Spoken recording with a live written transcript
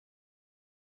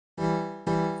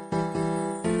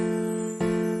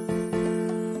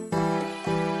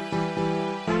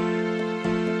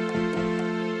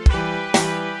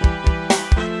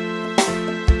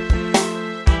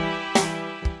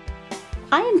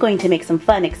I am going to make some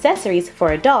fun accessories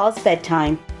for a doll's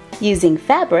bedtime using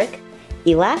fabric,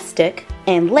 elastic,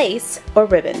 and lace or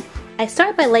ribbon. I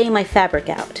start by laying my fabric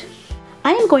out.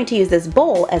 I am going to use this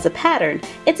bowl as a pattern.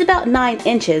 It's about 9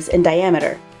 inches in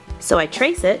diameter. So I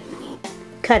trace it,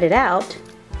 cut it out.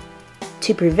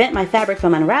 To prevent my fabric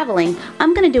from unraveling,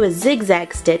 I'm going to do a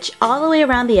zigzag stitch all the way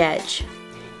around the edge.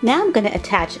 Now I'm going to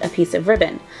attach a piece of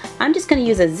ribbon. I'm just going to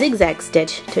use a zigzag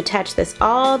stitch to attach this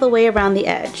all the way around the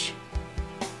edge.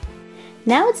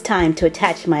 Now it's time to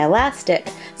attach my elastic,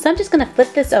 so I'm just going to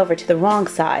flip this over to the wrong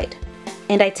side.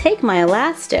 And I take my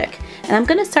elastic and I'm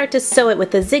going to start to sew it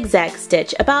with a zigzag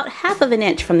stitch about 1/2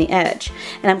 inch from the edge.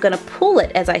 And I'm going to pull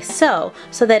it as I sew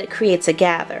so that it creates a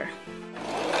gather.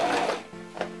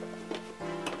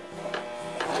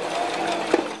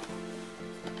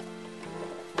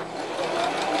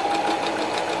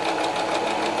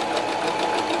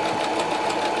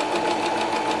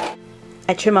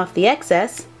 I trim off the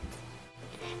excess,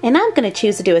 and I'm going to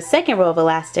choose to do a second row of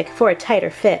elastic for a tighter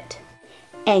fit.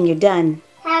 And you're done.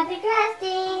 Happy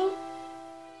crafting!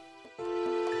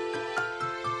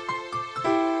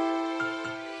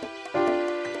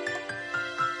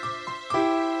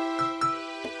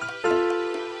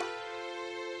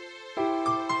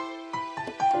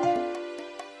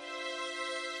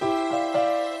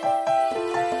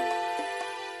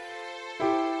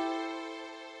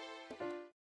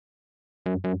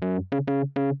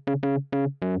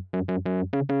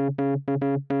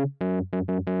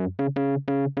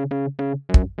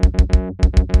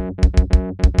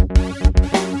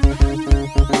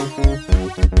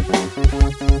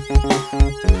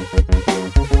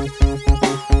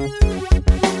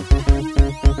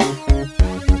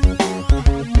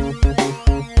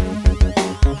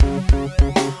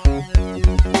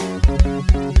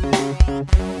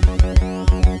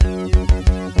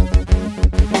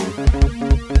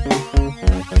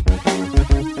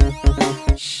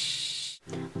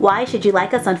 Why should you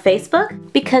like us on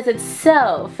Facebook? Because it's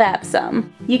so fabsome.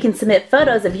 You can submit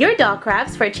photos of your doll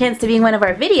crafts for a chance to be in one of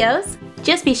our videos.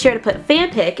 Just be sure to put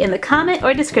fanpic in the comment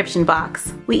or description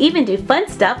box. We even do fun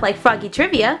stuff like Froggy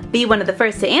Trivia. Be one of the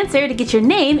first to answer to get your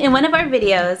name in one of our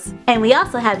videos. And we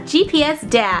also have GPS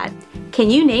Dad.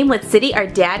 Can you name what city our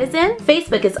dad is in?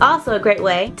 Facebook is also a great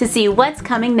way to see what's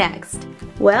coming next.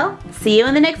 Well, see you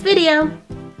in the next video.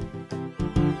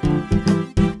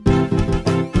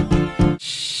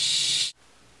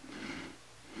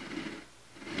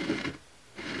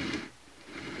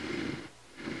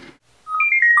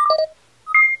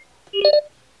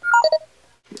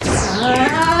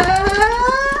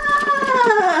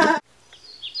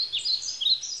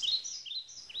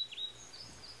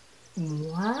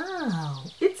 Wow,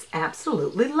 it's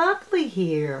absolutely lovely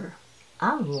here.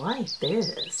 I like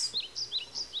this.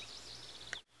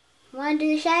 Want to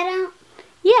do the shout out?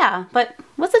 Yeah, but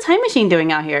what's the time machine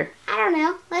doing out here? I don't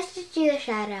know. Let's just do the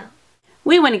shout out.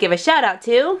 We want to give a shout out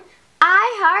to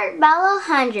I Heart Bello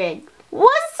 100.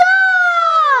 What's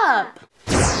up?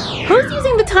 Who's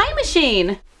using the time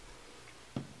machine?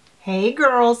 Hey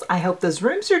girls, I hope those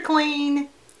rooms are clean.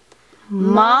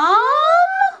 Mom?